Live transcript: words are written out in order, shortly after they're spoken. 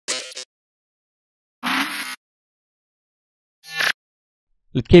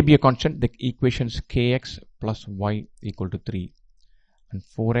Let k be a constant. The equations kx plus y equal to 3 and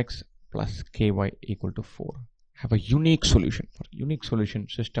 4x plus ky equal to 4 have a unique solution. For unique solution,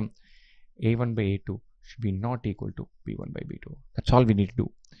 system a1 by a2 should be not equal to b1 by b2. That's all we need to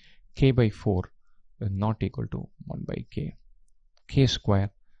do. K by 4 is not equal to 1 by k. K square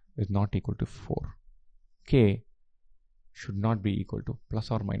is not equal to 4. K should not be equal to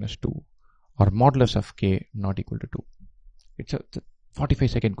plus or minus 2, or modulus of k not equal to 2. It's a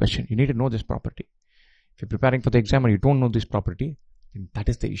 45-second question. You need to know this property. If you're preparing for the exam and you don't know this property, then that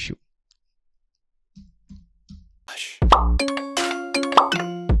is the issue.